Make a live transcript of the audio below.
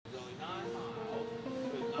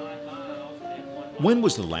When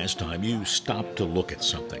was the last time you stopped to look at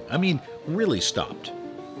something? I mean, really stopped,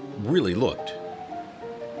 really looked.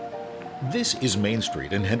 This is Main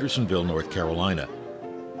Street in Hendersonville, North Carolina.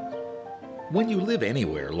 When you live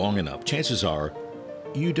anywhere long enough, chances are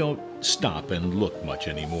you don't stop and look much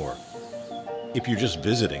anymore. If you're just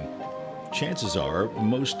visiting, chances are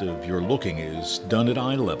most of your looking is done at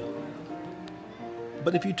eye level.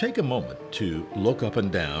 But if you take a moment to look up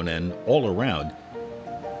and down and all around,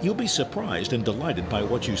 you'll be surprised and delighted by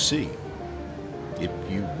what you see. If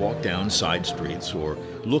you walk down side streets or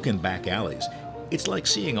look in back alleys, it's like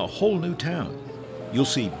seeing a whole new town. You'll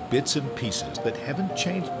see bits and pieces that haven't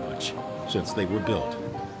changed much since they were built.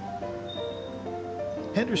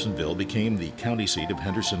 Hendersonville became the county seat of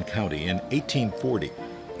Henderson County in 1840.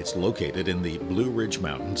 It's located in the Blue Ridge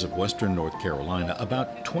Mountains of western North Carolina,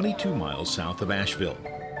 about 22 miles south of Asheville.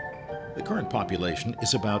 The current population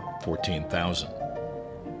is about 14,000.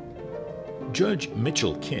 Judge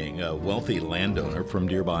Mitchell King, a wealthy landowner from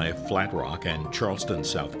nearby Flat Rock and Charleston,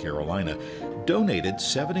 South Carolina, donated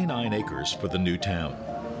 79 acres for the new town.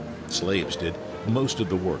 Slaves did most of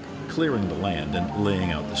the work, clearing the land and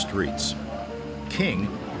laying out the streets. King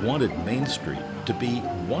wanted Main Street to be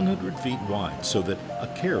 100 feet wide so that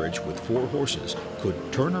a carriage with 4 horses could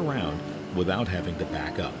turn around without having to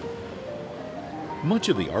back up. Much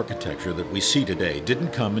of the architecture that we see today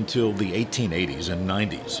didn't come until the 1880s and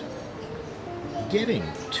 90s. Getting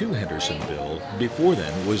to Hendersonville before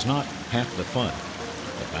then was not half the fun.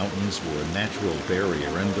 The mountains were a natural barrier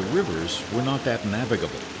and the rivers were not that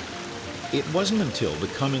navigable. It wasn't until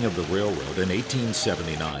the coming of the railroad in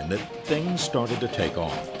 1879 that things started to take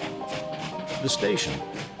off. The station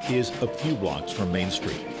is a few blocks from Main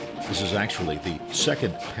Street. This is actually the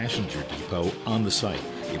second passenger depot on the site.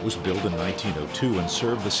 It was built in 1902 and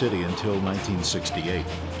served the city until 1968.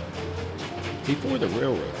 Before the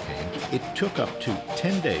railroad came, it took up to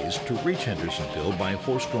 10 days to reach Hendersonville by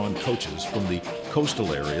horse-drawn coaches from the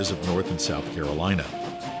coastal areas of North and South Carolina.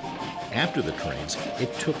 After the trains,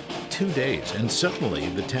 it took 2 days, and suddenly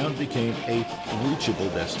the town became a reachable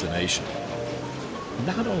destination.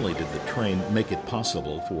 Not only did the train make it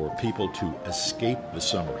possible for people to escape the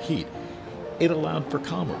summer heat, it allowed for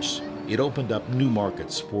commerce. It opened up new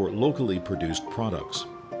markets for locally produced products.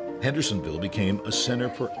 Hendersonville became a center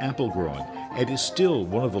for apple growing and is still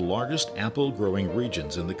one of the largest apple growing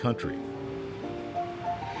regions in the country.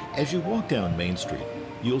 As you walk down Main Street,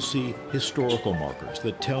 you'll see historical markers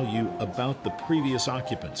that tell you about the previous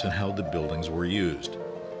occupants and how the buildings were used.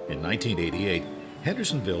 In 1988,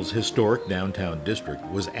 Hendersonville's historic downtown district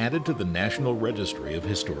was added to the National Registry of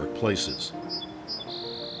Historic Places.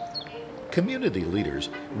 Community leaders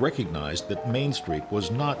recognized that Main Street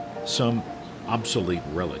was not some obsolete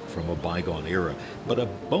relic from a bygone era, but a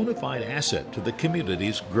bona fide asset to the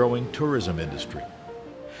community's growing tourism industry.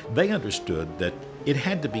 They understood that it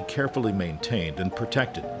had to be carefully maintained and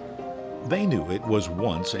protected. They knew it was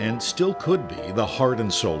once and still could be the heart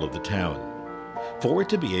and soul of the town. For it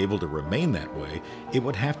to be able to remain that way, it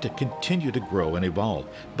would have to continue to grow and evolve,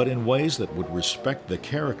 but in ways that would respect the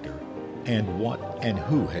character and what and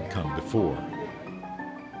who had come before.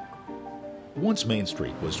 Once Main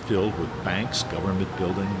Street was filled with banks, government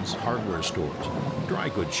buildings, hardware stores, dry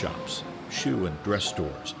goods shops, shoe and dress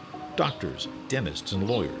stores, doctors, dentists, and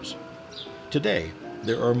lawyers. Today,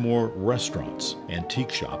 there are more restaurants,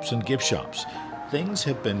 antique shops, and gift shops. Things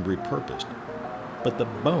have been repurposed, but the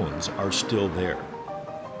bones are still there.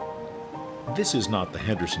 This is not the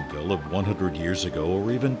Hendersonville of 100 years ago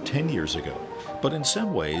or even 10 years ago, but in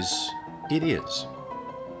some ways, it is.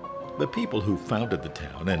 The people who founded the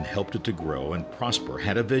town and helped it to grow and prosper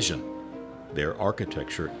had a vision. Their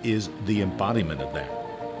architecture is the embodiment of that.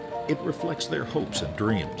 It reflects their hopes and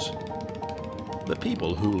dreams. The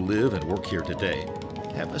people who live and work here today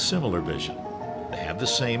have a similar vision. They have the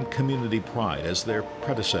same community pride as their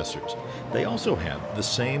predecessors. They also have the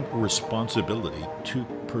same responsibility to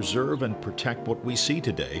preserve and protect what we see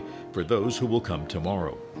today for those who will come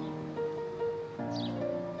tomorrow.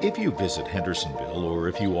 If you visit Hendersonville, or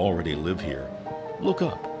if you already live here, look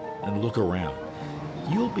up and look around.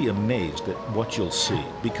 You'll be amazed at what you'll see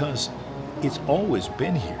because it's always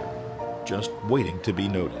been here, just waiting to be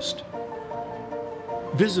noticed.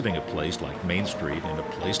 Visiting a place like Main Street and a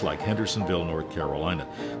place like Hendersonville, North Carolina,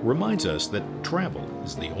 reminds us that travel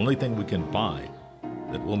is the only thing we can buy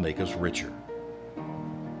that will make us richer.